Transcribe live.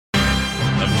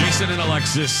Jason and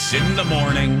Alexis in the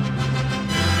morning.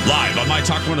 Live on My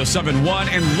Talk 107.1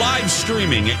 and live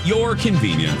streaming at your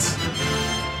convenience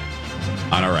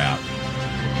on our app.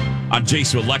 I'm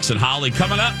Jason with Lex and Holly.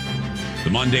 Coming up, the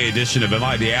Monday edition of Am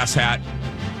I the Ass Hat?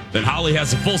 Then Holly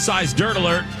has a full-size Dirt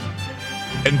Alert.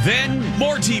 And then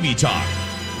more TV talk.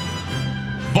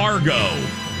 Fargo.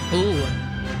 Ooh.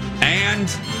 And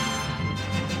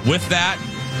with that,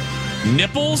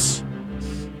 nipples.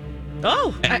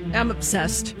 Oh, I'm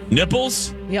obsessed.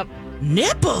 Nipples? Yep.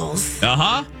 Nipples?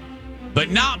 Uh-huh. But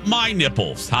not my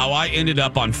nipples. How I ended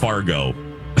up on Fargo.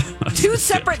 Two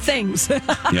separate things.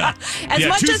 Yeah.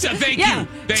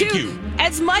 Thank you.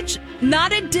 As much,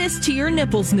 not a diss to your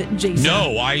nipples, Jason.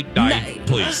 No,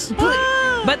 please.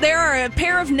 But there are a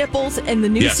pair of nipples in the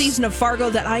new season of Fargo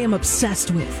that I am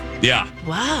obsessed with. Yeah.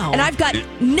 Wow. And I've got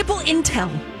nipple intel.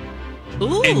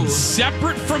 Ooh. And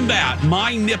separate from that,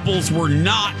 my nipples were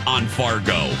not on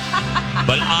Fargo,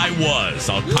 but I was.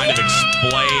 I'll kind of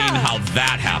explain how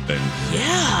that happened.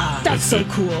 Yeah. That's so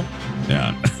cool.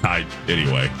 Yeah.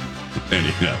 Anyway,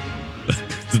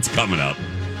 it's coming up.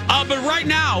 But right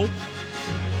now,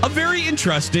 a very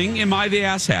interesting Am I the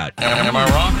Ass Hat? Am I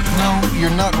wrong? No,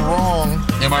 you're not wrong.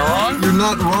 Am I wrong? You're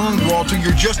not wrong, Walter.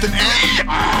 You're just an ass. Am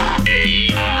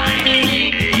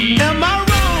I wrong?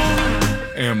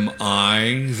 Am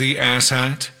I the Ass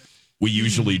Hat? We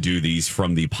usually do these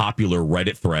from the popular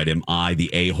Reddit thread, Am I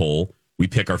the A-hole? We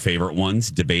pick our favorite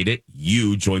ones, debate it.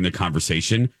 You join the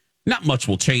conversation. Not much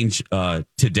will change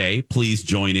today. Please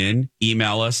join in.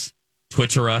 Email us,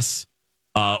 Twitter us,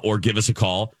 or give us a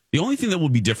call. The only thing that will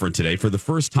be different today, for the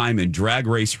first time in Drag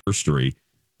Race history,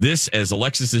 this, as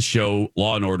Alexis's show,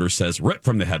 Law and Order, says, ripped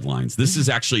from the headlines. This is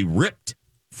actually ripped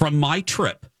from my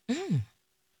trip to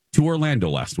Orlando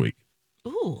last week.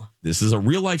 Ooh. This is a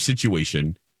real-life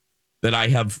situation that I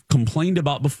have complained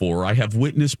about before, I have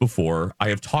witnessed before, I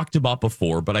have talked about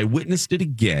before, but I witnessed it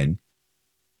again.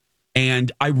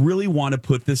 And I really want to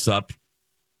put this up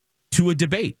to a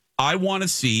debate. I want to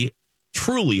see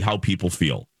truly how people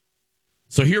feel.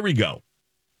 So here we go.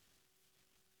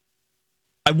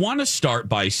 I want to start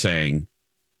by saying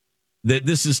that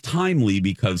this is timely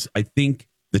because I think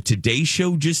the Today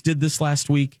Show just did this last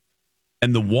week,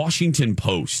 and the Washington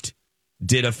Post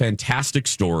did a fantastic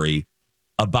story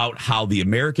about how the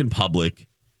American public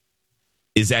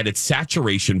is at its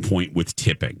saturation point with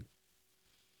tipping.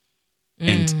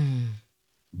 And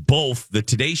both the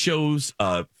Today Show's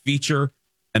feature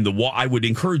and I would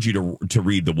encourage you to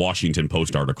read the Washington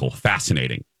Post article.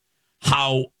 Fascinating.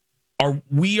 How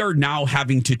we are now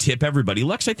having to tip everybody.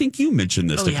 Lex, I think you mentioned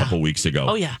this a couple weeks ago.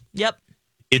 Oh, yeah. Yep.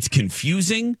 It's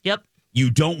confusing. Yep. You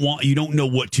don't know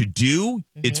what to do.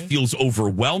 Mm-hmm. It feels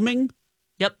overwhelming.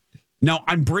 Yep. Now,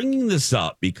 I'm bringing this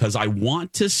up because I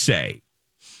want to say,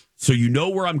 so you know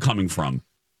where I'm coming from,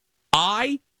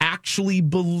 I actually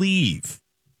believe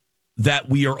that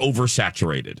we are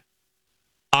oversaturated.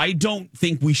 I don't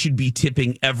think we should be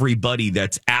tipping everybody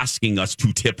that's asking us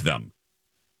to tip them.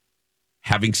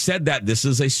 Having said that, this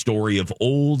is a story of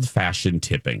old-fashioned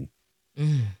tipping.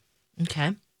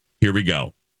 Okay. Here we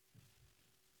go.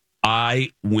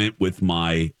 I went with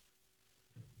my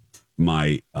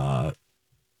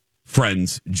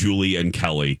friends, Julie and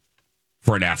Kelly,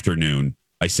 for an afternoon.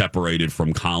 I separated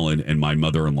from Colin and my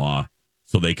mother-in-law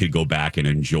so they could go back and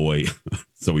enjoy,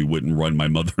 so we wouldn't run my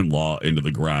mother-in-law into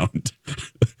the ground.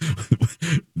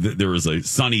 There was a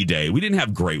sunny day. We didn't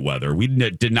have great weather. We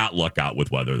did not luck out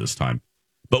with weather this time.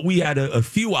 But we had a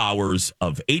few hours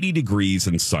of 80 degrees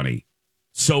and sunny.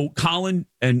 So Colin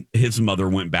and his mother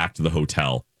went back to the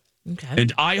hotel. Okay.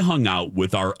 And I hung out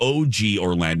with our OG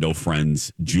Orlando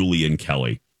friends, Julie and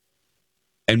Kelly.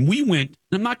 And we went,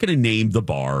 I'm not going to name the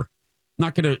bar. I'm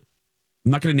not going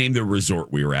to name the resort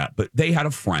we were at, but they had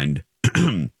a friend.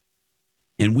 And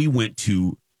we went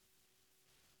to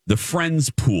the Friends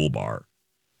Pool Bar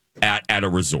at a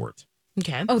resort.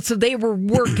 Okay. Oh, so they were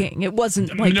working. It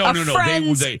wasn't like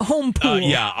friend's home pool.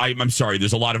 Yeah, I'm sorry.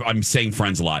 There's I'm saying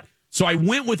friends a lot. So I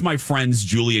went with my friends,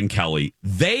 Julie and Kelly.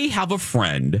 They have a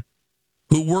friend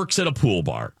who works at a pool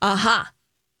bar. Uh-huh.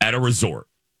 At a resort.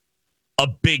 A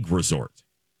big resort.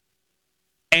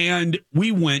 And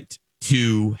we went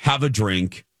to have a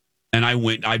drink. And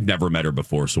I've never met her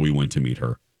before, so we went to meet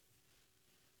her.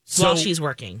 While she's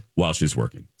working. While she's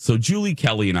working. So Julie,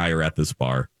 Kelly, and I are at this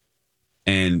bar.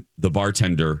 And the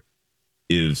bartender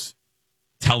is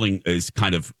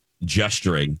kind of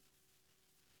gesturing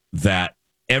that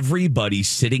everybody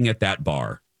sitting at that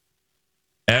bar,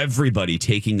 everybody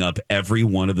taking up every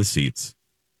one of the seats,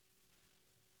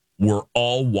 were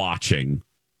all watching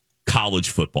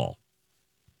college football.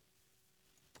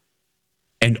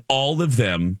 And all of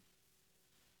them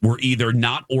were either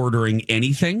not ordering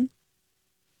anything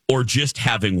or just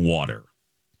having water.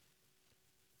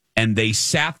 And they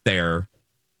sat there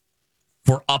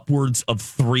for upwards of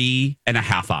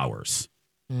 3.5 hours.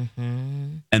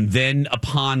 Mm-hmm. And then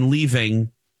upon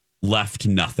leaving, left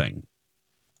nothing.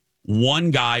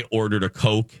 One guy ordered a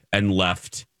Coke and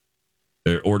left,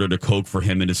 ordered a Coke for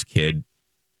him and his kid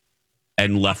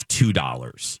and left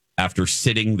 $2 after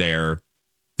sitting there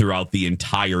throughout the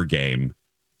entire game.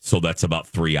 So that's about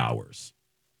 3 hours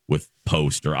with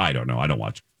post, or I don't know. I don't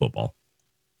watch football.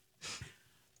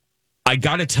 I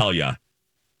got to tell you,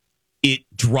 it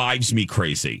drives me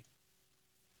crazy.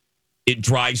 It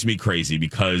drives me crazy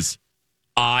because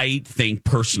I think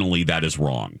personally that is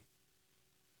wrong.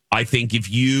 I think if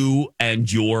you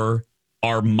and your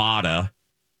armada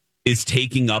is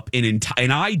taking up an entire,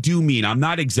 and I do mean, I'm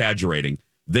not exaggerating,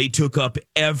 they took up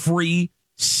every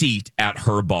seat at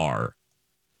her bar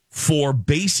for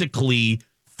basically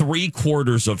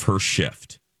 3/4 of her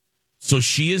shift. So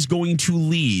she is going to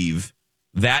leave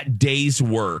that day's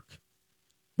work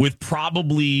with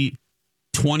probably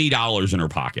 $20 in her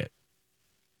pocket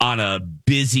on a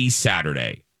busy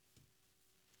Saturday.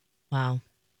 Wow.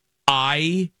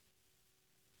 I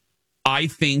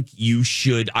think you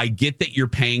should. I get that you're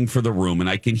paying for the room, and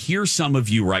I can hear some of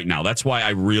you right now. That's why I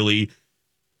really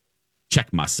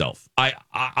check myself.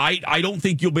 I don't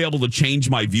think you'll be able to change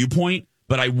my viewpoint,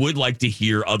 but I would like to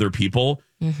hear other people.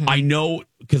 Mm-hmm. I know,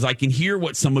 because I can hear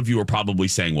what some of you are probably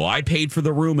saying. Well, I paid for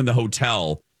the room in the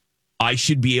hotel. I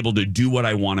should be able to do what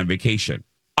I want on vacation.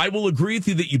 I will agree with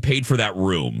you that you paid for that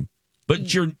room, but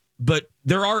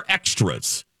there are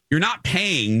extras. You're not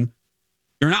paying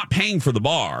for the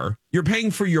bar. You're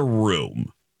paying for your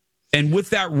room. And with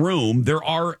that room, there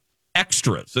are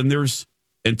extras and there's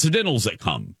incidentals that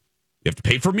come. You have to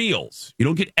pay for meals. You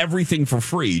don't get everything for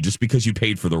free just because you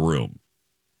paid for the room.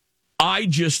 I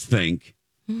just think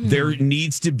there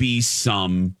needs to be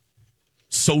some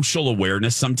social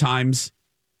awareness sometimes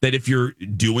that if you're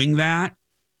doing that,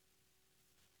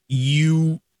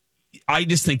 I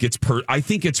just think I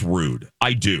think it's rude.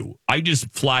 I do. I just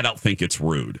flat out think it's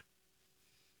rude.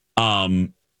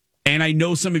 And I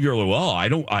know some of you are like, well,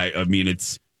 I mean,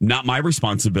 it's not my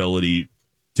responsibility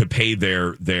to pay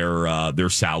their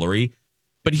salary.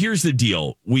 But here's the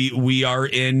deal. We are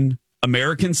in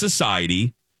American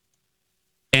society,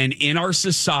 and in our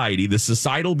society, the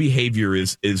societal behavior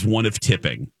is one of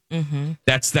tipping. Mm-hmm.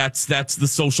 That's the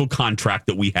social contract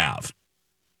that we have.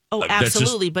 Oh,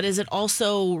 absolutely. But is it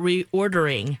also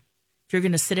reordering if you're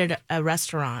going to sit at a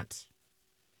restaurant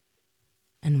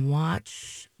and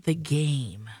watch the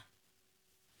game?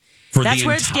 That's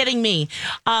where it's getting me.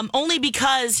 Only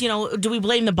because, do we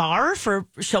blame the bar for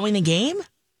showing the game?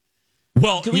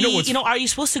 Well, are you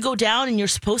supposed to go down and you're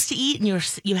supposed to eat and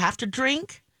you have to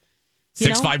drink?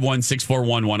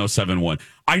 651-641-1071.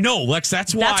 I know, Lex,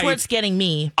 that's why. That's where it's getting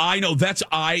me. I know.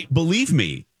 Believe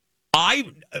me.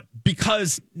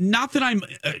 Because not that I'm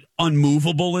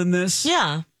unmovable in this.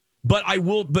 Yeah. But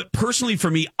personally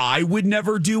for me, I would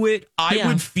never do it. I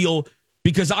would feel,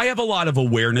 because I have a lot of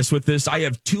awareness with this. I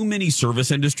have too many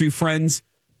service industry friends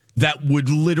that would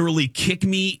literally kick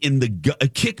me in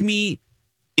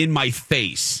my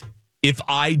face if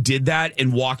I did that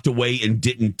and walked away and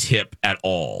didn't tip at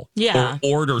all. Yeah.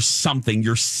 Or order something.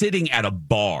 You're sitting at a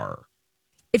bar.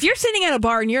 If you're sitting at a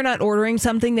bar and you're not ordering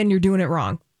something, then you're doing it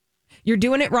wrong. You're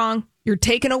doing it wrong. You're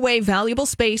taking away valuable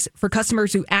space for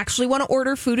customers who actually want to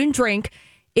order food and drink.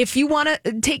 If you want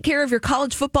to take care of your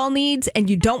college football needs and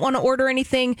you don't want to order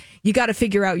anything, you got to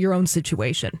figure out your own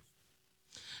situation.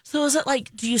 So is it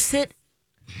like, do you sit?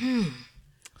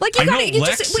 Like you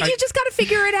just got to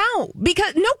figure it out,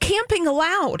 because no camping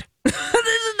allowed. This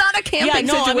is not a camping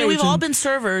situation. I mean, we've all been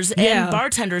servers and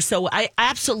bartenders, so I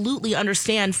absolutely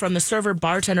understand from the server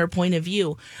bartender point of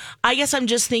view. I guess I'm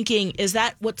just thinking, is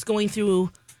that what's going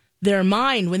through their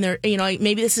mind when they're,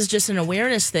 maybe this is just an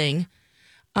awareness thing.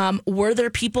 Were there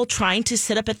people trying to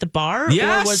sit up at the bar,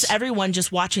 yes, or was everyone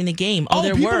just watching the game?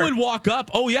 People would walk up.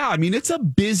 Oh yeah, I mean, it's a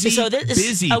busy.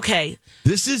 Okay.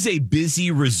 This is a busy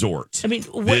resort. I mean,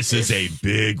 this is a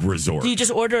big resort. Do you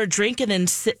just order a drink and then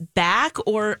sit back,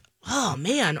 or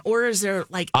is there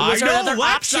another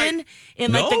option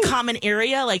in the common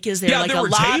area? Like, is there a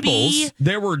lobby? Tables.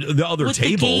 There were the other with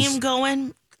tables. The game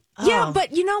going. Oh. Yeah,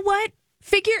 but you know what?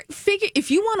 Figure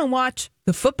if you want to watch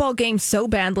the football game so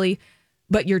badly,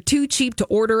 but you're too cheap to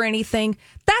order anything,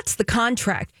 that's the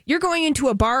contract. You're going into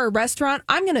a bar or restaurant.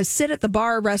 I'm going to sit at the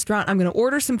bar or restaurant. I'm going to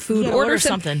order some food, order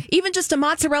something, even just a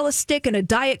mozzarella stick and a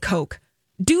Diet Coke.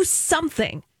 Do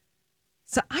something.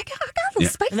 So I got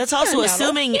respect. And that's also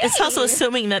assuming. It's also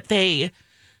assuming that they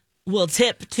will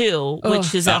tip too,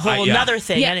 which is a whole other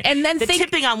thing. Yeah, and then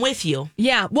tipping, I'm with you.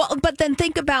 Yeah, well, but then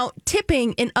think about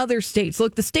tipping in other states.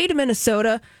 Look, the state of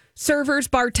Minnesota, servers,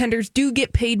 bartenders do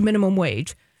get paid minimum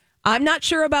wage. I'm not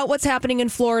sure about what's happening in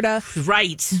Florida.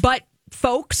 Right. But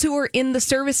folks who are in the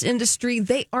service industry,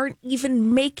 they aren't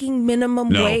even making minimum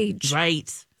wage.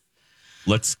 Right.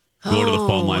 Let's go to the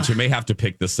phone lines. We may have to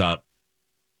pick this up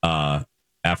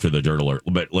after the Dirt Alert,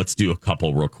 but let's do a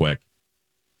couple real quick.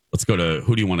 Let's go to,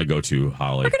 who do you want to go to,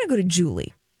 Holly? We're going to go to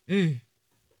Julie.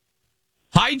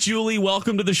 Hi, Julie.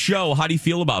 Welcome to the show. How do you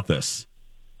feel about this?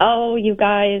 Oh, you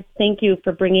guys, thank you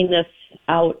for bringing this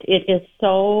out. It is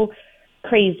so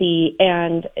crazy.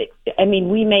 And I mean,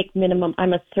 we make minimum.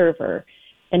 I'm a server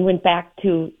and went back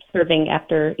to serving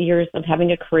after years of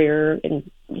having a career and,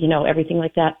 you know, everything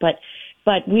like that. But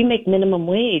we make minimum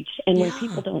wage. And when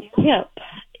people don't tip,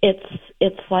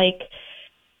 it's like,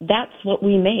 that's what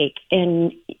we make.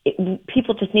 And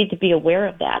people just need to be aware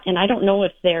of that. And I don't know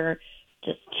if they're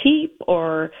just cheap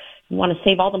or want to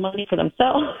save all the money for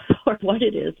themselves or what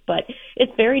it is, but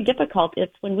it's very difficult.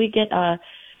 It's when we get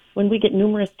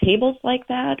numerous tables like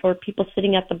that or people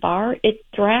sitting at the bar, it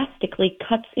drastically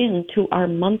cuts into our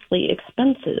monthly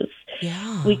expenses.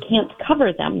 Yeah. We can't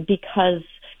cover them because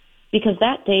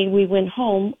that day we went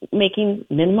home making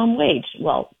minimum wage.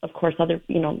 Well, of course, not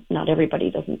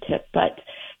everybody doesn't tip, but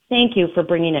thank you for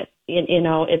bringing it in. You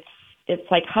know, it's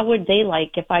like, how would they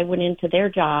like if I went into their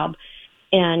job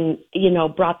and, you know,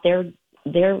 brought their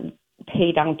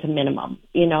pay down to minimum,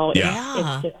 you know?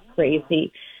 It's just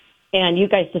crazy. And you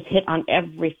guys just hit on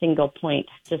every single point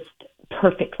just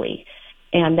perfectly.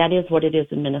 And that is what it is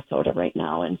in Minnesota right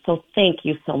now. And so thank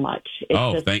you so much.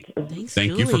 Thank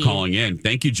you for calling in.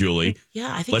 Thank you, Julie.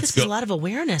 Yeah, I think this is a lot of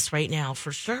awareness right now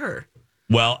for sure.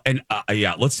 Well, and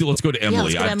let's go to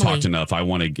Emily. I've talked enough. I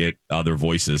want to get other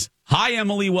voices. Hi,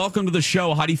 Emily. Welcome to the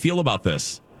show. How do you feel about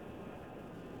this?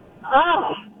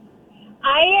 Oh,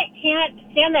 I can't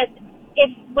stand this.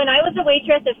 When I was a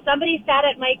waitress, if somebody sat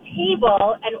at my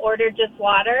table and ordered just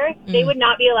water, they would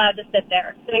not be allowed to sit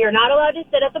there. So you're not allowed to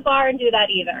sit at the bar and do that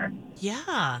either.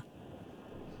 Yeah.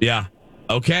 Yeah.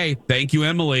 Okay. Thank you,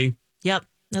 Emily. Yep.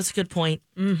 That's a good point.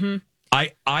 Mm-hmm.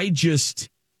 I just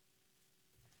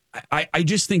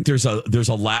think there's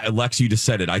a lack. Lex, you just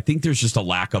said it. I think there's just a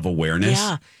lack of awareness.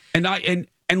 Yeah. And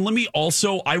let me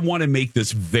also, I want to make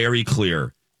this very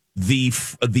clear. The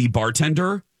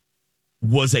bartender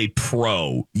was a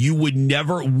pro. You would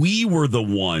never, we were the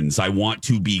ones. I want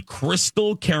to be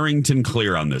crystal Carrington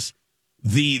clear on this.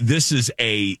 This is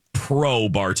a pro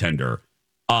bartender.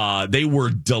 They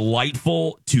were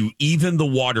delightful to even the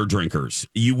water drinkers.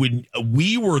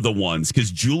 We were the ones, because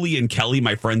Julie and Kelly,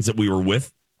 my friends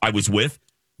that I was with,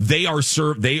 they are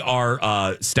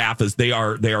staff as they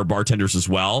are bartenders as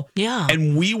well. Yeah.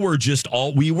 And we were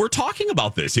talking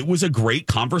about this. It was a great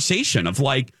conversation of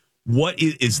like, what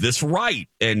is this right?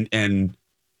 And I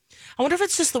wonder if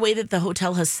it's just the way that the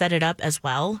hotel has set it up as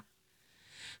well.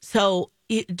 So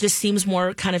it just seems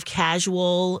more kind of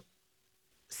casual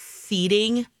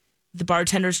seating. The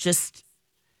bartenders just,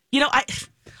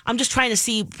 I'm just trying to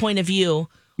see point of view.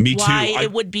 Me too. Why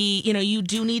it would be, you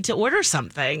do need to order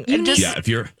something. If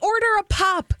you're order a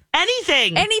pop,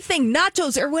 anything,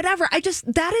 nachos or whatever.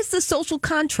 That is the social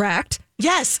contract.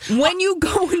 Yes. When you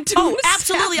go into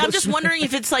absolutely. I'm just wondering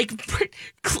if it's like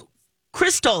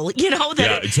crystal,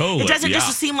 that totally. It doesn't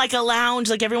just seem like a lounge,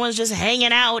 like everyone's just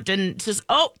hanging out and just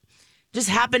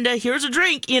happened to, here's a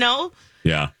drink,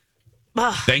 Yeah.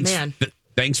 Thanks, man.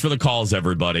 Thanks for the calls,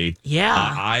 everybody. Yeah.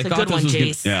 I thought good this one, was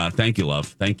Jace. good. Yeah. Thank you, love.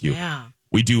 Thank you. Yeah.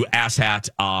 We do Ass Hat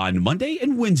on Monday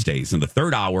and Wednesdays in the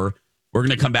third hour. We're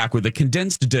going to come back with a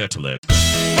condensed Dirt Alert.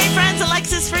 Hey, friends,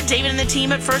 Alexis for David and the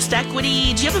team at First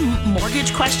Equity. Do you have a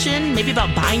mortgage question? Maybe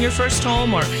about buying your first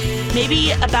home or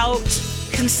maybe about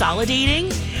consolidating?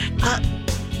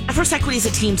 First Equity is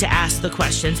a team to ask the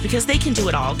questions because they can do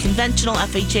it all. Conventional,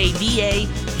 FHA, VA,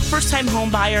 first-time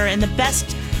home buyer. And the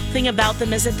best thing about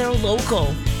them is that they're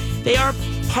local. They are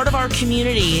part of our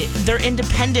community. They're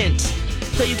independent.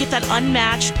 So you get that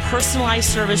unmatched, personalized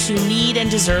service you need and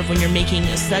deserve when you're making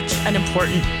such an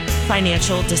important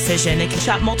financial decision. They can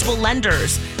shop multiple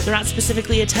lenders. They're not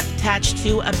specifically attached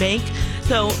to a bank.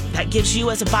 So that gives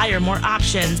you as a buyer more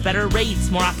options, better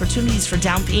rates, more opportunities for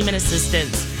down payment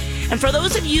assistance. And for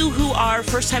those of you who are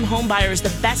first-time home buyers,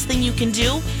 the best thing you can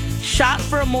do, shop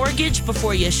for a mortgage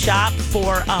before you shop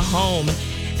for a home.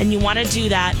 And you want to do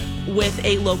that with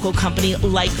a local company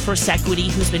like First Equity,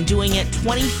 who's been doing it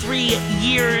 23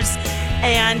 years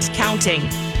and counting.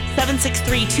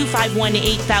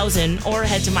 763-251-8000 or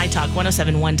head to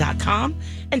mytalk1071.com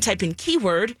and type in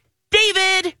keyword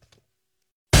David.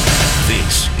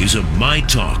 This is a My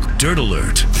Talk Dirt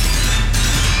Alert.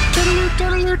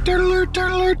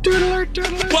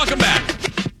 Welcome back.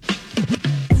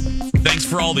 Thanks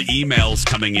for all the emails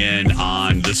coming in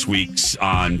on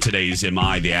today's Am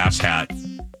I the Ass Hat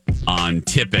on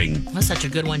tipping. That's such a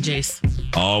good one, Jace.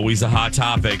 Always a hot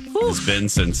topic. It's been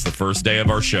since the first day of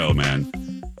our show, man.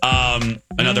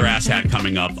 Another ass hat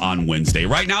coming up on Wednesday.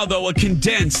 Right now, though, a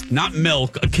condensed, not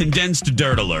milk, a condensed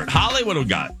Dirt Alert. Holly, what do we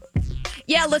got?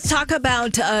 Yeah, let's talk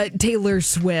about Taylor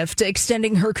Swift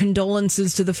extending her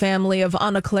condolences to the family of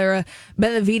Ana Clara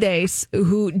Benavides,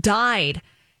 who died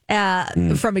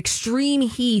from extreme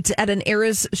heat at an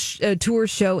Eras tour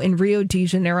show in Rio de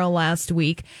Janeiro last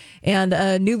week. And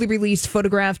a newly released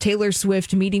photograph, Taylor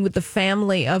Swift meeting with the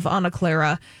family of Ana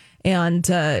Clara and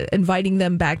inviting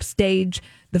them backstage.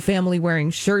 The family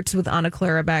wearing shirts with Ana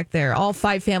Clara back there. All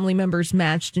 5 family members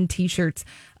matched in T-shirts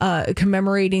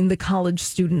commemorating the college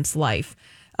student's life.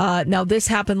 Now, this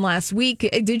happened last week.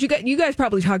 Did you guys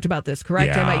probably talked about this,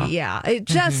 correct? Yeah. It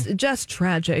just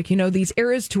tragic. You know, these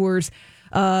Eras tours.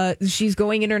 She's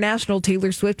going international,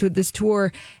 Taylor Swift, with this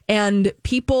tour, and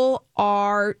people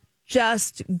are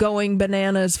just going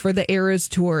bananas for the Eras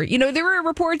tour. You know, there were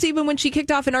reports even when she kicked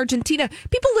off in Argentina,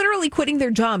 people literally quitting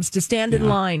their jobs to stand in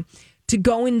line to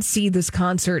go and see this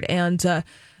concert. And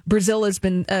Brazil has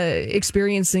been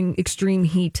experiencing extreme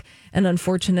heat, and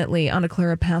unfortunately, Ana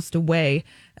Clara passed away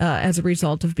as a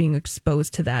result of being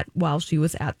exposed to that while she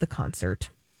was at the concert.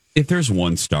 If there's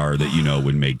one star that you know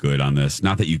would make good on this,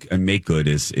 not that you make good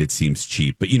is it seems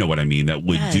cheap, but you know what I mean, that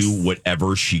would do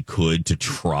whatever she could to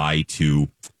try to,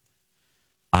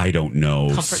 I don't know,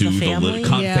 comfort soothe the family.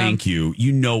 Thank you.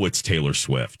 You know it's Taylor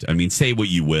Swift. I mean, say what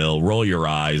you will, roll your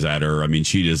eyes at her. I mean,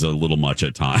 she is a little much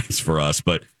at times for us,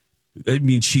 but I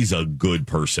mean, she's a good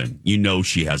person. You know,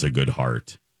 she has a good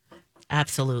heart.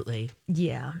 Absolutely.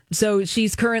 Yeah. So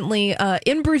she's currently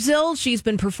in Brazil. She's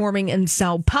been performing in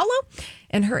Sao Paulo,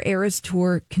 and her Eras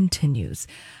tour continues.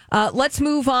 Let's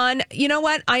move on. You know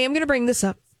what? I am going to bring this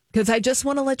up because I just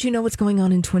want to let you know what's going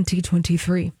on in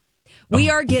 2023. We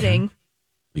are getting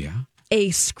a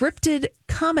scripted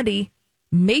comedy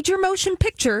major motion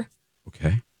picture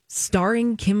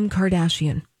starring Kim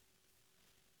Kardashian.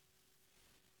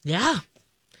 Yeah.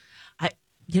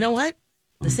 You know what?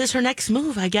 This is her next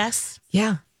move, I guess.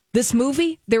 Yeah. This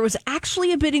movie, there was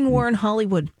actually a bidding war in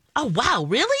Hollywood. Oh, wow.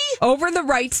 Really? Over the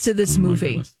rights to this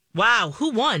movie. Wow. Who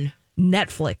won?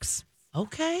 Netflix.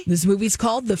 Okay. This movie's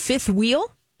called The Fifth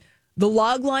Wheel. The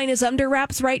log line is under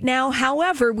wraps right now.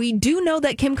 However, we do know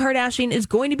that Kim Kardashian is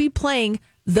going to be playing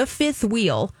the fifth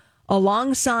wheel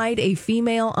alongside a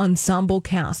female ensemble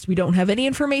cast. We don't have any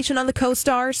information on the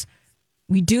co-stars.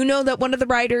 We do know that one of the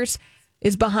writers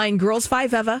is behind Girls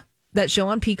 5 Eva, that show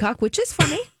on Peacock, which is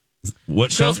funny.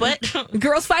 What show? Girls what?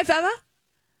 Girls 5 Eva.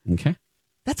 Okay.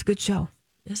 That's a good show.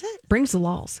 Is it? Brings the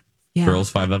laws. Yeah. Girls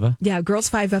 5 Eva? Yeah, Girls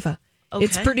 5 Eva. Okay.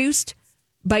 It's produced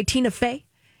by Tina Fey,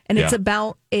 and it's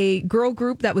about a girl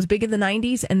group that was big in the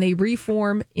 90s, and they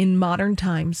reform in modern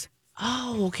times.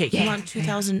 Oh, okay. Came on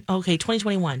 2000. Okay,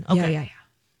 2021. Okay. Yeah.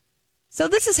 So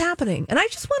this is happening, and I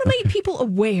just want to make people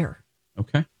aware.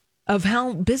 Okay. Of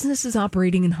how business is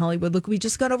operating in Hollywood. Look, we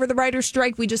just got over the writer's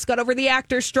strike. We just got over the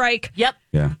actor's strike. Yep.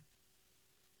 Yeah.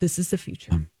 This is the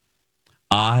future.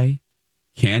 I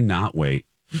cannot wait.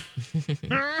 You're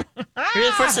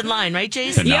the first in line, right,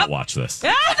 Jace? To not watch this.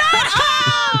 I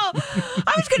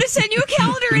was going to send you a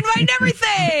calendar invite and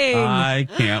everything. I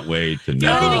can't wait to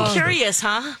know. You're not even curious,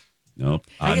 huh? Nope.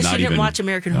 I guess you didn't watch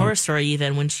American Horror Story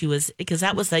even when she was, because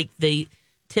that was like the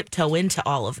tiptoe into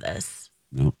all of this.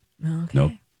 Nope. Okay.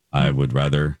 Nope. I would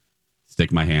rather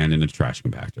stick my hand in a trash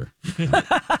compactor.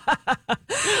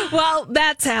 Well,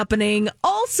 that's happening.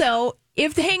 Also,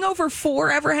 if The Hangover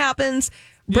 4 ever happens,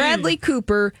 Bradley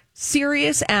Cooper,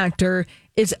 serious actor,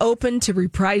 is open to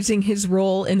reprising his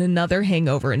role in another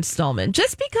Hangover installment.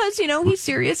 Just because, you know, he's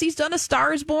serious. He's done A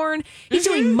Star is Born. He's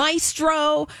doing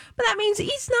Maestro. But that means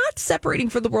he's not separating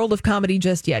from the world of comedy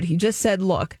just yet. He just said,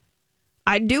 look,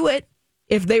 I'd do it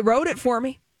if they wrote it for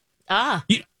me.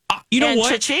 You know and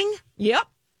what? Cha-ching? Yep.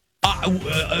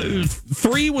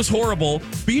 3 was horrible,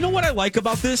 but you know what I like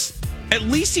about this? At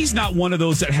least he's not one of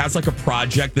those that has like a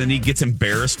project that he gets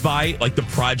embarrassed by, like the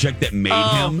project that made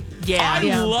him. Yeah.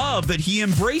 I love that he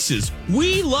embraces.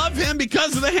 We love him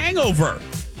because of The Hangover.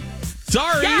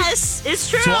 Sorry. Yes, it's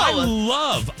true. So I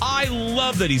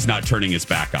love that he's not turning his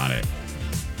back on it.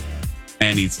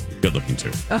 And he's good looking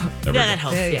too. That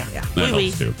helps. Yeah. That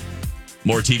helps too.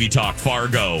 More TV talk,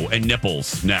 Fargo, and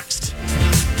nipples next.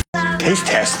 Taste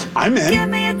test. I'm in.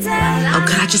 Oh,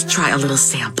 could I just try a little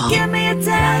sample?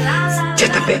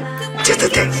 Just a bit. Just a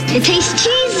taste. It tastes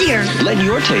cheesier. Let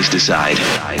your taste decide.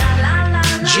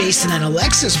 Jason and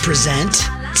Alexis present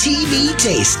TV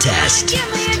Taste Test. Give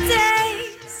me a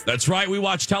taste. That's right. We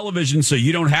watch television, so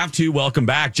you don't have to. Welcome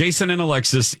back. Jason and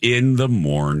Alexis in the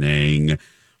morning.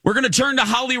 We're going to turn to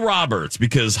Holly Roberts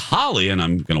because Holly, and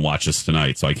I'm going to watch this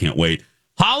tonight, so I can't wait.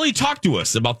 Holly, talk to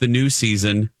us about the new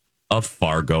season of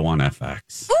Fargo on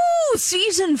FX. Ooh,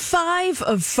 season 5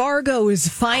 of Fargo is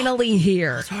finally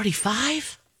here. It's already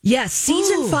 5? Yes,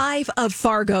 season 5 of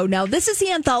Fargo. Now, this is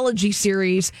the anthology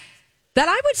series that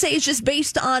I would say is just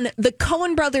based on the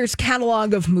Coen brothers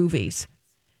catalog of movies.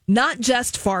 Not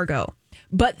just Fargo,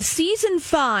 but season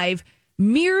 5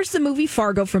 mirrors the movie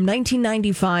Fargo from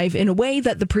 1995 in a way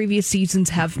that the previous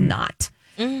seasons have not.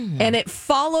 And it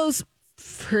follows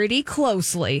pretty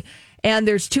closely. And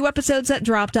there's 2 episodes that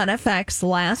dropped on FX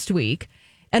last week.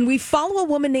 And we follow a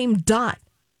woman named Dot,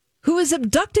 who is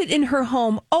abducted in her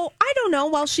home,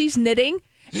 while she's knitting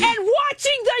and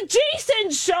watching the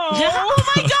Jason show. Oh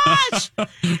my gosh! On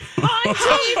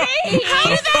TV. How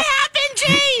did that happen,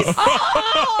 Jace?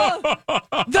 Oh,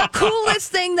 the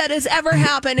coolest thing that has ever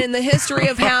happened in the history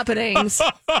of happenings.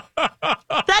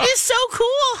 That is so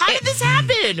cool. How did this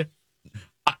happen?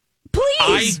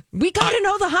 Please, we got to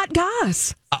know the hot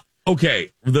goss.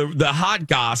 Okay, the hot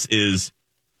goss is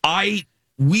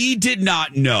we did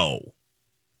not know.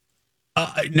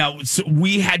 So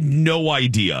we had no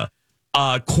idea.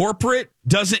 Corporate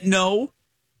doesn't know.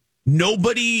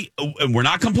 Nobody, and we're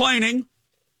not complaining,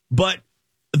 but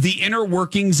the inner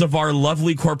workings of our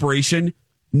lovely corporation,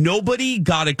 nobody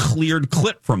got a cleared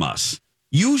clip from us.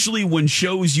 Usually when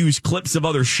shows use clips of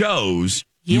other shows,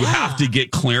 you have to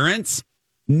get clearance.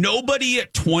 Nobody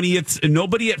at 20th,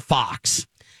 nobody at Fox.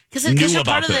 Because you're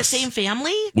part of the same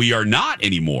family? We are not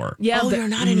anymore. Yeah, you're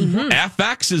not anymore.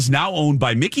 FX is now owned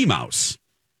by Mickey Mouse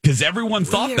because everyone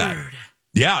thought that.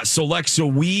 Yeah, so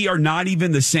we are not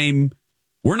even the same.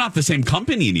 We're not the same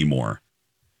company anymore.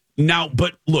 Now,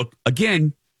 but look,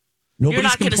 again, nobody's You're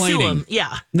not complaining. Sue him.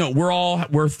 Yeah. No,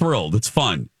 we're thrilled. It's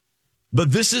fun.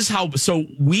 But this is how, so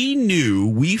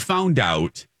we found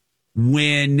out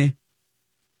when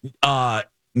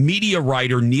media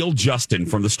writer Neil Justin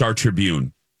from the Star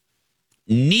Tribune,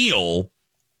 Neil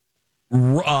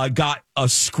got a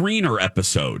screener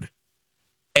episode.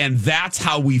 And that's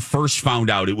how we first found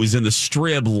out. It was in the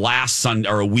Strib last Sunday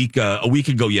or a week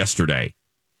ago yesterday.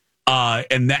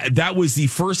 And that was the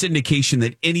first indication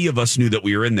that any of us knew that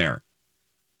we were in there.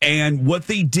 And what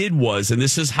they did was, and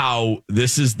shows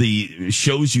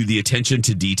you the attention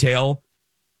to detail.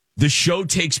 The show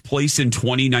takes place in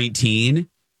 2019.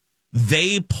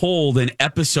 They pulled an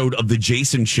episode of the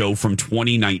Jason Show from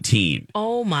 2019.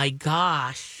 Oh my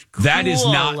gosh. Cool. That is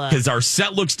not, because our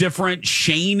set looks different.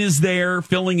 Shane is there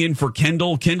filling in for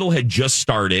Kendall. Kendall had just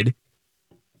started.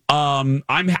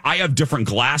 I have different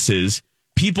glasses.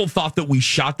 People thought that we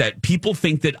shot that. People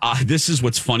think that this is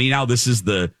what's funny now. This is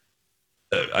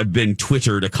I've been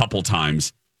Twittered a couple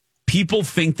times. People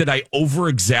think that I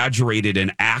over-exaggerated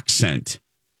an accent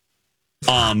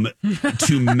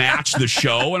to match the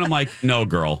show, and I'm like, no,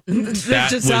 girl,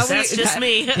 that's just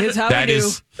me.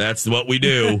 That's what we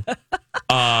do.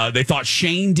 They thought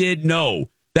Shane did. No,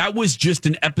 that was just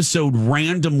an episode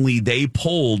randomly they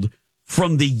pulled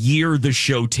from the year the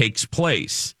show takes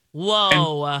place.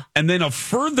 Whoa! And then a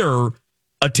further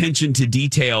attention to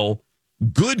detail.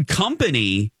 Good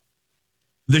Company,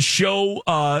 the show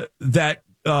that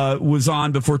was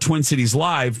on before Twin Cities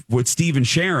Live with Steve and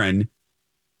Sharon,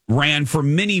 ran for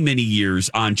many, many years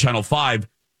on Channel 5.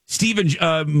 Stephen,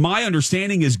 my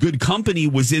understanding is Good Company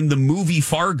was in the movie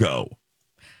Fargo.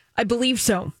 I believe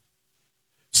so.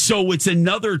 So it's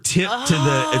another tip to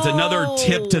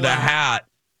the hat,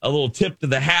 a little tip to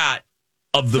the hat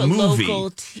of the movie.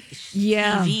 Local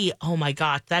TV. Oh my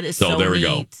God, that is so there we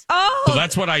neat. go. Oh, so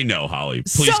that's what I know, Holly.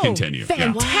 Please continue.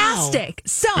 Fantastic. Yeah.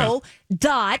 So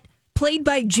Dot, played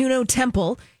by Juno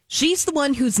Temple, she's the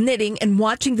one who's knitting and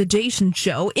watching the Jason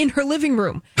Show in her living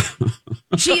room.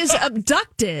 She is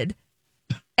abducted,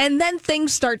 and then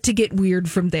things start to get weird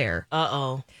from there.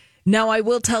 Uh-oh. Now, I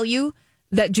will tell you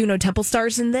that Juno Temple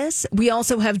stars in this. We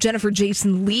also have Jennifer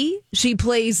Jason Leigh. She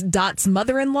plays Dot's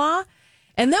mother-in-law.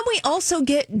 And then we also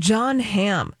get John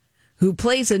Hamm, who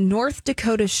plays a North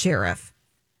Dakota sheriff.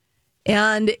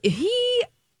 And he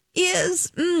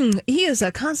is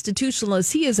a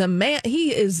constitutionalist. He is a man.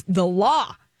 He is the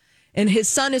law. And his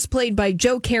son is played by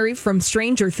Joe Carey from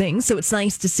Stranger Things. So it's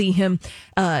nice to see him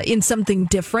in something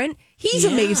different. He's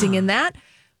amazing in that.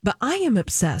 But I am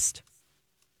obsessed.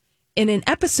 And in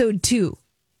episode 2,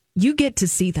 you get to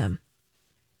see them.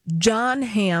 John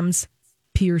Hamm's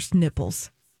pierced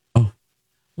nipples. Oh.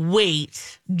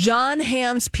 Wait. John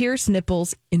Hamm's pierced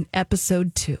nipples in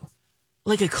episode 2.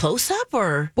 Like a close-up,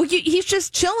 or? Well, he's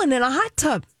just chilling in a hot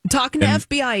tub talking to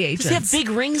FBI agents. Does he have big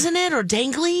rings in it or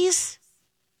danglies?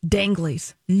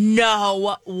 Danglies.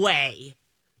 No way.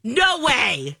 No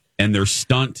way. And they're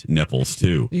stunt nipples,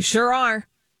 too. You sure are.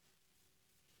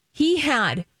 He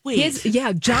had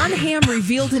John Hamm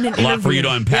revealed in an interview. A lot for you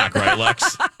to unpack, right,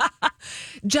 Lex?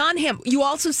 John Hamm, you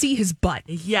also see his butt.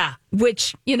 Yeah.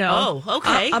 Which, Oh,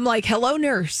 okay. I'm like, hello,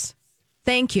 nurse.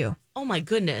 Thank you. Oh, my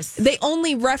goodness. They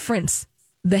only reference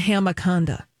the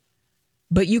Hamaconda,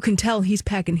 but you can tell he's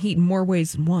packing heat in more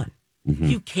ways than one. Mm-hmm.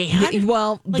 You can?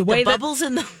 Well, like the way bubbles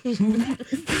in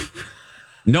the...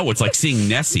 No, it's like seeing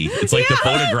Nessie. It's like the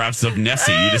photographs of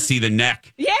Nessie. You just see the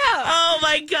neck. Yeah. Oh,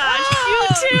 my gosh. You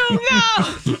too.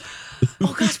 No.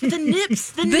 Oh, gosh, but the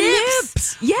nips. The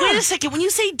nips. Yeah. Wait a second. When you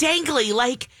say dangly,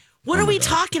 like, what are we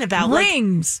talking about?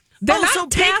 Rings. They're not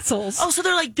tassels. So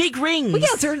they're like big rings. Well,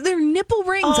 yeah, they're nipple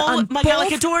rings on my both. God,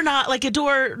 like a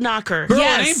door knocker. Girl,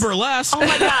 it ain't burlesque. Oh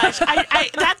my gosh,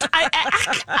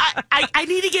 I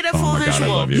need to get a full visual. God, I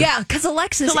love you. Yeah, because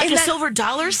Alexis, So like a silver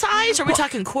dollar size? Are we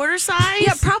talking quarter size?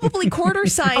 Yeah, probably quarter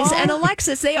size. And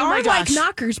Alexis, they my are like gosh.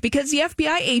 knockers because the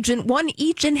FBI agent, one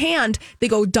each in hand, they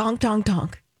go donk, donk,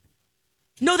 donk.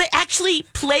 No, they actually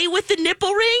play with the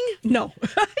nipple ring? No.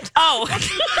 Oh.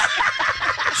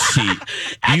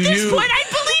 At you this knew, point, I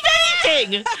believe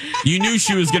anything. You knew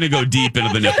she was going to go deep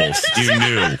into the nipples. You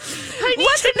knew. I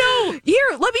need to know.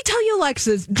 Here, let me tell you,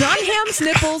 Alexis. John Hamm's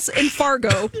nipples in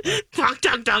Fargo. Donk,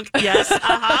 donk, donk. Yes,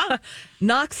 uh-huh.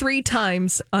 Knock 3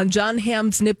 times on John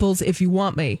Hamm's nipples if you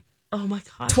want me. Oh, my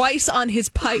gosh. Twice on his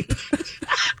pipe.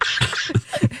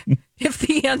 If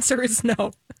the answer is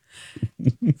no.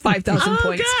 5,000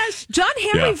 points. Gosh. John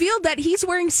Hamm revealed that he's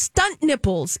wearing stunt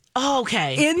nipples. Oh,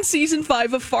 okay. In season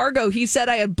 5 of Fargo, he said,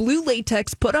 I had blue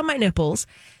latex put on my nipples.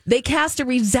 They cast a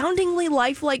resoundingly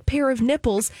lifelike pair of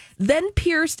nipples, then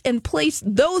pierced and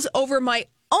placed those over my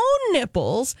own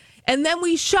nipples, and then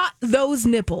we shot those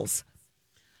nipples.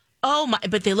 Oh, my!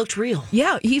 But they looked real.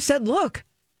 Yeah, he said, look,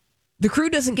 the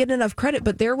crew doesn't get enough credit,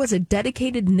 but there was a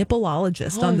dedicated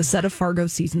nippleologist on the set of Fargo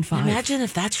season 5. Imagine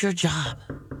if that's your job.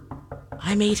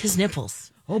 I made his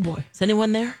nipples. Oh, boy. Is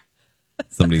anyone there?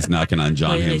 Somebody's knocking on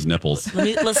John Wait. Hamm's nipples.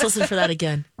 Let's listen for that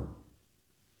again.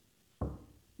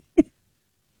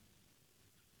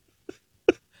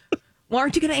 Well,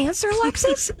 aren't you going to answer,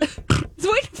 Alexis? It's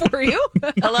waiting for you.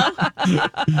 Hello?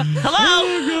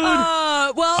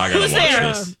 Hello? Well, I gotta who's watch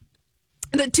there? this.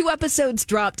 The 2 episodes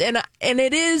dropped, and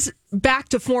it is back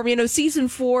to form. Season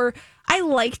 4, I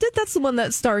liked it. That's the one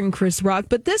that's starring Chris Rock.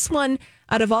 But this one,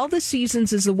 out of all the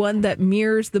seasons, is the one that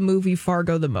mirrors the movie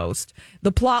Fargo the most.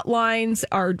 The plot lines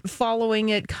are following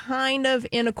it kind of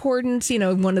in accordance.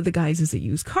 One of the guys is a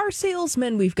used car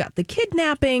salesman. We've got the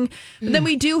kidnapping. But then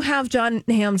we do have John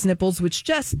Hamm's nipples, which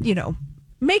just,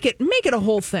 make it a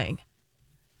whole thing.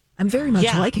 I'm very much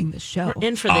liking this show. We're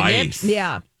in for the nips.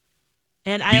 Yeah.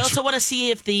 And I also want to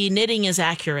see if the knitting is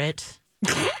accurate.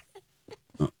 Okay.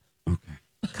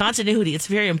 Continuity, it's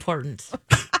very important.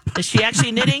 Is she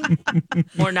actually knitting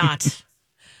or not?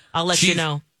 I'll let you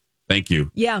know. Thank you.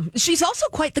 Yeah. She's also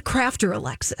quite the crafter,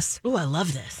 Alexis. Oh, I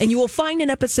love this. And you will find in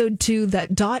episode 2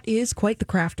 that Dot is quite the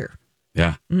crafter.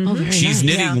 Yeah. Oh, very She's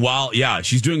nice. knitting while,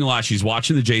 she's doing a lot. She's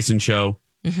watching the Jason show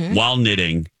while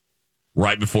knitting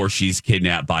right before she's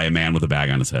kidnapped by a man with a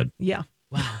bag on his head. Yeah.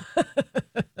 Wow.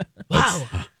 Wow.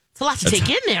 It's a lot to take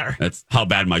in there. That's how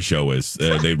bad my show is.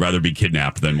 They'd rather be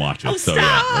kidnapped than watch it. Oh, so,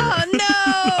 Oh,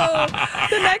 no.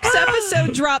 The next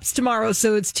episode drops tomorrow.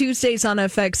 So it's Tuesdays on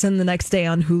FX and the next day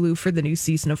on Hulu for the new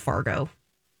season of Fargo.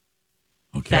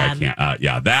 Okay, I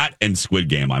can't. That and Squid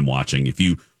Game I'm watching. If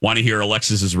you want to hear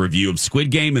Alexis's review of Squid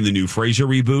Game and the new Frasier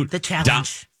reboot. The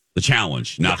challenge. The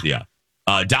challenge.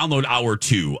 Download hour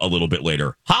 2 a little bit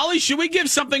later. Holly, should we give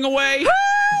something away?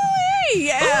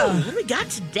 Yeah. Ooh, what we got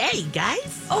today,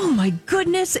 guys? Oh, my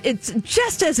goodness. It's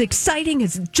just as exciting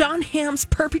as John Hamm's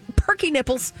perky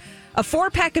nipples. A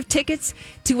 4-pack of tickets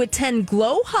to attend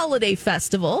Glow Holiday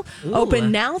Festival. Ooh. Open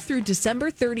now through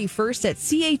December 31st at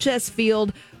CHS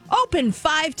Field. Open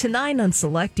 5 to 9 on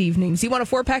select evenings. You want a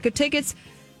 4-pack of tickets?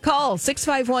 Call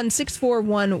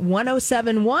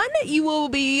 651-641-1071. You will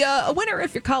be a winner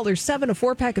if you call 7. A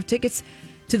 4-pack of tickets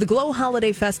to the Glow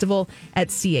Holiday Festival at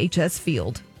CHS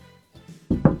Field.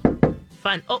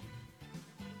 Fun. Oh.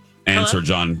 Answer, Hello?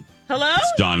 John. Hello?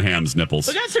 It's John Hamm's nipples.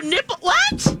 We got some nipple.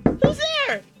 What? Who's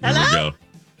there? Hello? There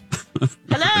we go.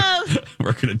 Hello?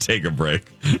 We're going to take a break.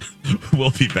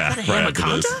 We'll be back Is that a right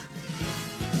after this.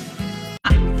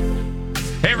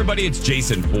 Hamaconda? Hey, everybody, it's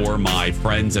Jason for my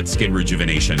friends at Skin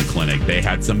Rejuvenation Clinic. They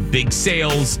had some big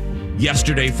sales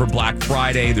yesterday for Black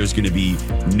Friday. There's going to be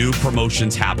new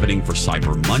promotions happening for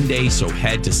Cyber Monday. So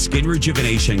head to Skin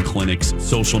Rejuvenation Clinic's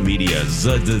social media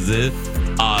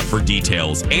for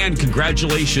details. And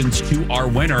congratulations to our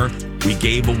winner. We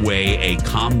gave away a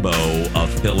combo of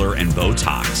filler and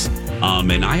Botox.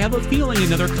 And I have a feeling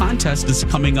another contest is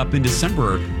coming up in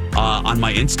December on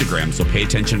my Instagram. So pay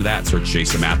attention to that. Search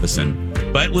Jason Matheson.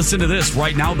 But listen to this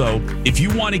right now, though. If you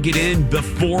want to get in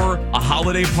before a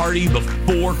holiday party,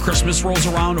 before Christmas rolls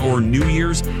around or New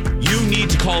Year's, you need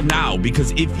to call now,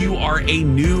 because if you are a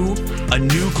new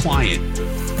client,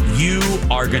 you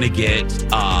are going to get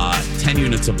 10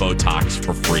 units of Botox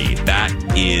for free. That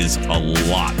is a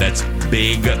lot. That's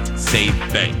big, safe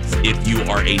things if you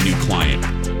are a new client.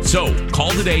 So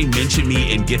call today, mention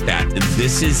me, and get that. And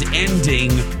this is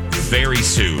ending very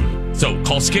soon. So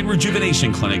call Skin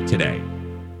Rejuvenation Clinic today.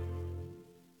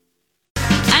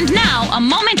 And now, a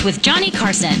moment with Johnny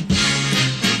Carson.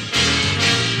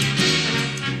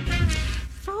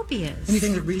 Phobias.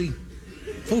 Anything that really...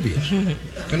 Phobias.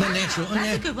 They're not natural.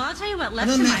 That's good. Well, I'll tell you what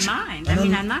left in my mind. I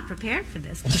mean, I'm not prepared for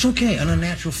this. It's okay. An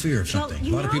unnatural fear of something. A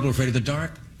lot of people are afraid of the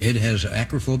dark. Ed has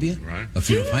acrophobia, a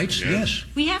fear of heights. Yeah. Yes.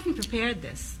 We haven't prepared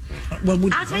this. Well,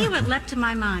 I'll tell you what leapt in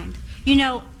my mind.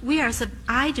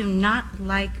 I do not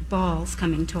like balls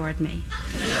coming toward me.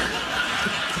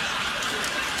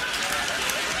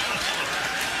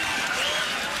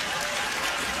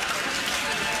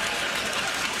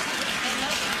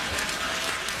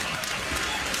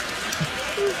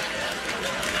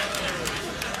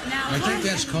 I think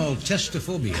that's called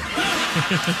testophobia.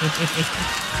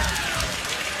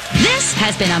 This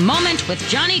has been a moment with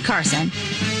Johnny Carson.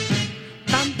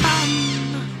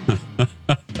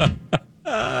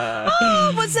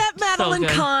 Oh, was that Madeline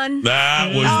Kahn?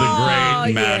 That was the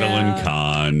great Madeline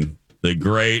Kahn. The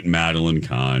great Madeline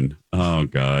Kahn. Oh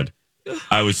God,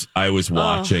 I was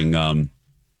watching. I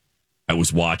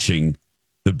was watching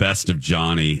the Best of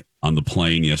Johnny on the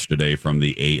plane yesterday from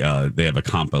the. They have a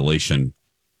compilation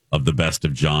of the Best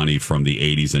of Johnny from the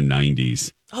 80s and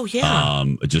 90s. Oh, yeah.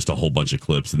 Just a whole bunch of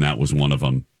clips, and that was one of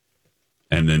them.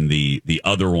 And then the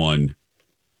other one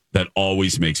that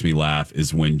always makes me laugh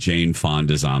is when Jane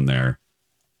Fonda's on there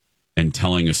and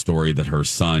telling a story that her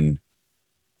son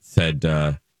said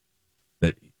that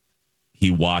he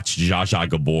watched Zsa Zsa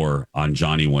Gabor on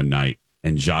Johnny one night,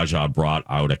 and Zsa Zsa brought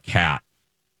out a cat.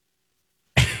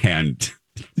 And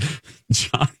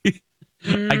Johnny...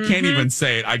 I can't even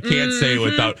say it. I can't say it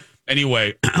without.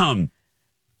 Anyway,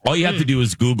 all you have to do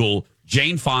is Google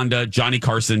Jane Fonda, Johnny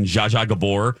Carson, Zsa Zsa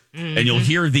Gabor, and you'll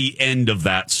hear the end of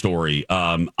that story.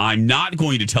 I'm not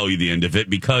going to tell you the end of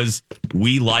it because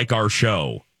we like our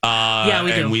show.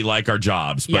 We do. We like our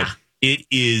jobs. But it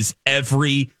is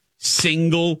every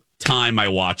single time I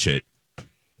watch it,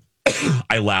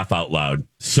 I laugh out loud.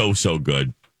 So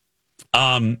good.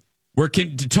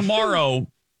 Tomorrow...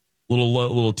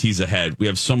 Little tease ahead. We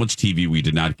have so much TV we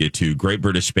did not get to. Great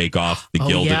British Bake Off, The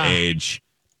Gilded Age,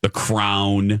 The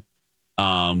Crown.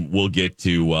 We'll get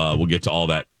to all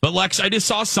that. But Lex, I just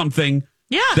saw something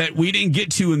that we didn't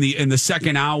get to in the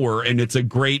second hour, and it's a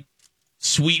great,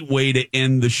 sweet way to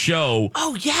end the show.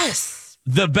 Oh yes,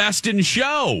 the Best in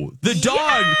Show. The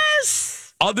dog.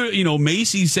 Yes.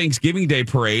 Macy's Thanksgiving Day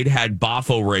Parade had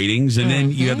Boffo ratings, and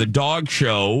then you have the dog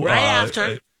show right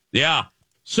after.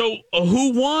 So,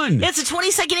 who won? It's the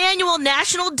 22nd annual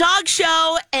National Dog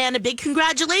Show, and a big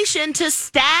congratulations to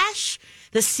Stash,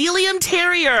 the Celium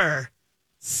Terrier.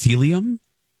 Celium?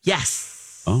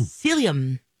 Yes. Oh.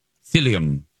 Celium.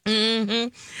 Mm-hmm.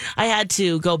 I had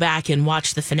to go back and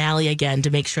watch the finale again to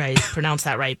make sure I pronounced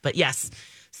that right, but yes.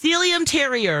 Celium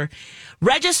Terrier.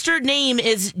 Registered name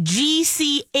is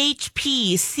GCHPCH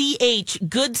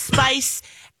Good Spice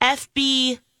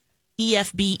FB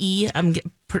EFBE. I'm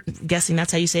guessing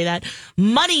that's how you say that.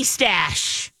 Money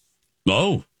Stash.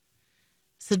 Oh.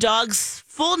 It's the dog's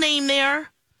full name there.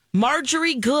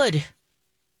 Marjorie Good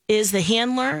is the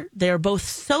handler. They're both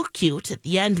so cute at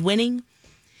the end, winning.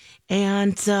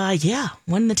 And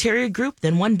won the terrier group,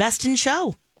 then won Best in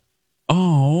Show.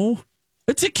 Oh.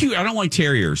 It's a cute. I don't like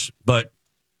terriers, but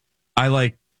I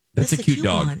like. That's a cute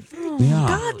dog. Oh, yeah.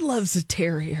 God loves a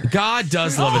terrier. God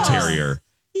does love a terrier.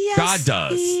 Yes, God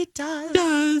does. He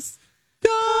does. God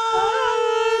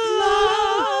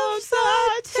loves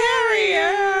a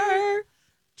terrier.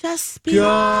 Just because.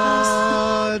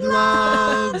 God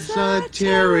loves a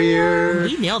terrier.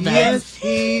 We nailed that. Yes,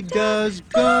 he does.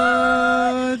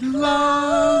 God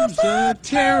loves a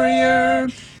terrier.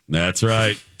 That's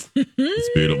right. It's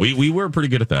beautiful. We were pretty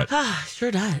good at that.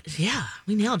 Sure does. Yeah,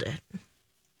 we nailed it.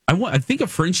 I think a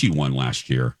Frenchie won last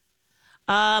year.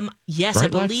 Yes, Right, I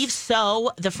believe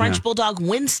so. The French Bulldog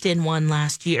Winston won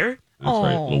last year. That's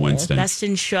right, little Winston. Best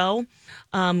in show.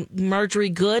 Marjorie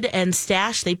Good and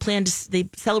Stash, they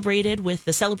celebrated with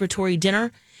the celebratory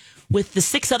dinner with the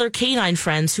 6 other canine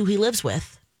friends who he lives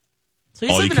with. So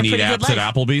he's living a pretty good life.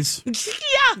 At Applebee's?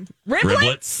 Yeah.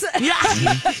 Riblets? Yeah.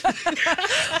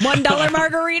 $1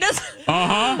 margaritas?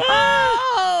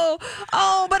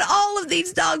 Oh, but all of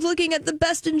these dogs looking at the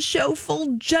best in show,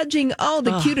 full judging. Oh,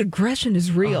 the cute aggression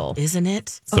is real. Isn't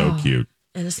it? So cute.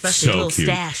 And especially little cute.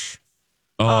 Stash.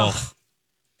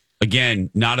 Again,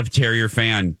 not a terrier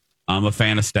fan. I'm a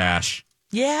fan of Stash.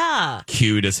 Yeah.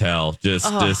 Cute as hell.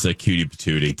 Just a cutie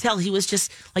patootie. You could tell he was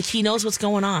just like, he knows what's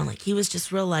going on. Like, he was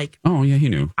just real like, oh, yeah, he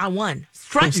knew. I won.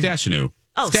 Stash knew.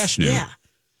 Stash knew. Yeah.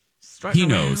 He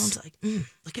knows. Like,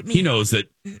 look at me. He knows that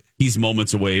he's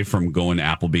moments away from going to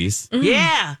Applebee's.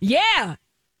 Yeah. Yeah.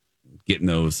 Getting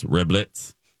those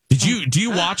riblets. Do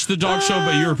you watch the dog show?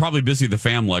 But you were probably busy with the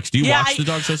fam, Lex. Do you watch the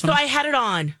dog show sometimes? So I had it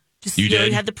on. Just, you did?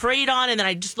 You had the parade on, and then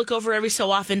I just look over every so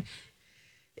often.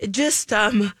 It just,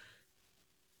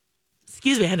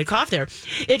 excuse me, I had to cough there.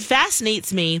 It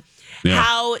fascinates me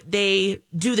how they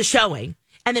do the showing.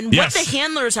 And then what the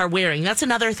handlers are wearing. That's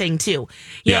another thing, too.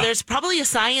 You know, there's probably a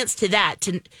science to that,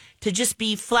 to just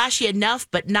be flashy enough,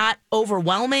 but not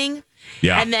overwhelming.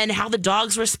 Yeah. And then how the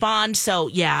dogs respond. So,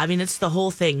 yeah, I mean, it's the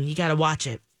whole thing. You got to watch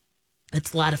it.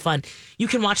 It's a lot of fun. You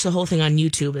can watch the whole thing on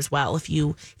YouTube as well if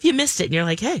you missed it and you're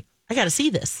like, hey, I got to see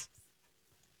this.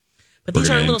 But these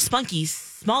are little spunky,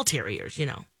 small terriers, you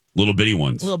know. Little bitty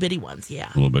ones. Little bitty ones,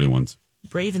 yeah. Little bitty ones.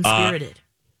 Brave and spirited.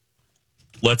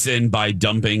 Let's end by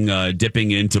dipping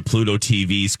into Pluto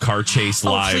TV's Car Chase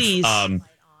Live. Please.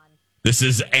 This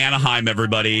is Anaheim,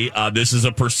 everybody. This is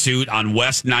a pursuit on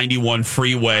West 91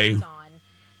 Freeway.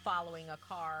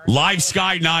 Live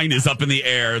Sky 9 is up in the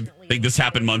air. I think this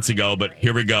happened months ago, but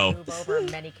here we go. Move over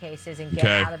in many cases and get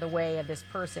out of the way of this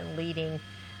person leading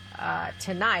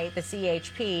tonight, the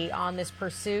CHP, on this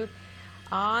pursuit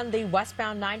on the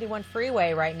westbound 91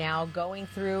 freeway right now, going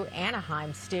through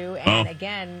Anaheim, Stu. And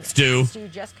again, Stu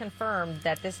just confirmed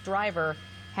that this driver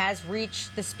has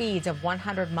reached the speeds of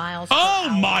 100 miles per hour. Oh,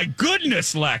 my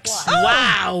goodness, Lex.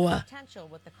 Wow. Potential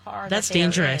with the car that's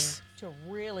dangerous. To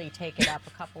really take it up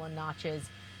a couple of notches.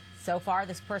 So far,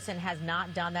 this person has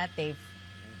not done that. They've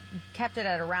kept it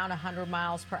at around 100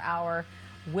 miles per hour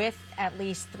with at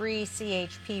least 3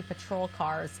 CHP patrol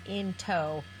cars in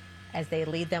tow as they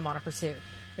lead them on a pursuit.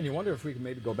 And you wonder if we can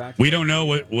maybe go back. We don't know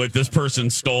what this person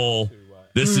stole.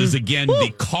 This is, again,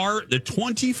 the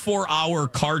 24-hour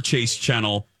car chase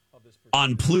channel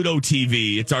on Pluto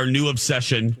TV. It's our new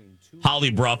obsession.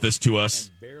 Holly brought this to us.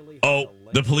 Oh,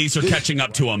 the police are catching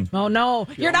up to him. Oh, no.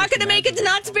 You're not going to make it to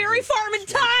Knott's Berry Farm in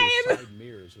time.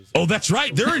 Oh, that's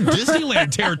right. They're in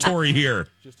Disneyland territory here.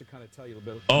 Just to kind of tell you a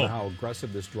little bit about how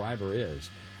aggressive this driver is.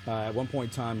 At one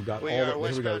point in time, got all the...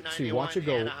 Here we go. See, watch it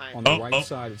go on the right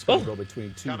side. It's going to go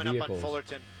between 2 vehicles.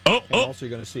 And also,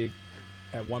 you're going to see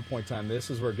at one point in time, this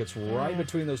is where it gets right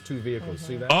between those 2 vehicles.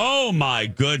 See that? Oh, my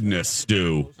goodness,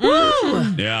 Stu.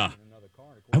 Yeah.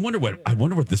 I wonder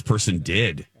what this person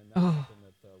did. Oh.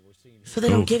 So they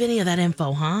don't give any of that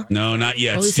info, huh? No, not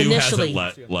yet. At least Stu initially.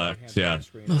 hasn't left. Yeah.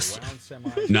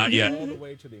 Not yet.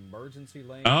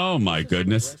 Oh, my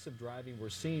goodness.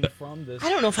 I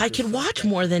don't know if I could watch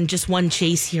more than just one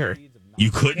chase here.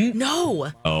 You couldn't?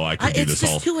 No. Oh, I could do this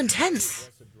all. It's just too intense.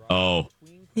 Oh.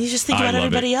 You just think about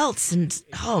everybody else, and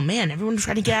oh man, everyone's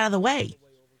trying to get out of the way.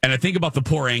 And I think about the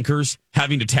poor anchors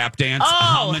having to tap dance.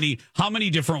 Oh. How many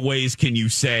different ways can you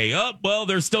say, oh, well,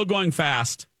 they're still going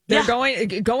fast? They're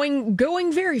going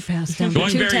very fast. Going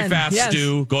very fast,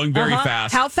 Stu. Going very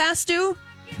fast. How fast, Stu?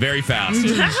 Very fast.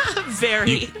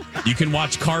 Very. You can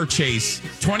watch Car Chase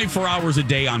 24 hours a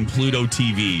day on Pluto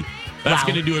TV. That's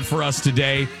going to do it for us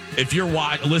today. If you're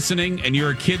listening and you're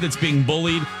a kid that's being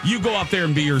bullied, you go out there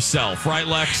and be yourself. Right,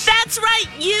 Lex? That's right.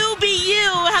 You be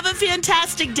you. Have a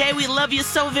fantastic day. We love you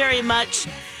so very much.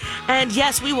 And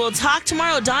yes, we will talk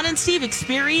tomorrow. Don and Steve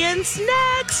Experience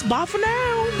next. Bye for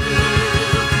now.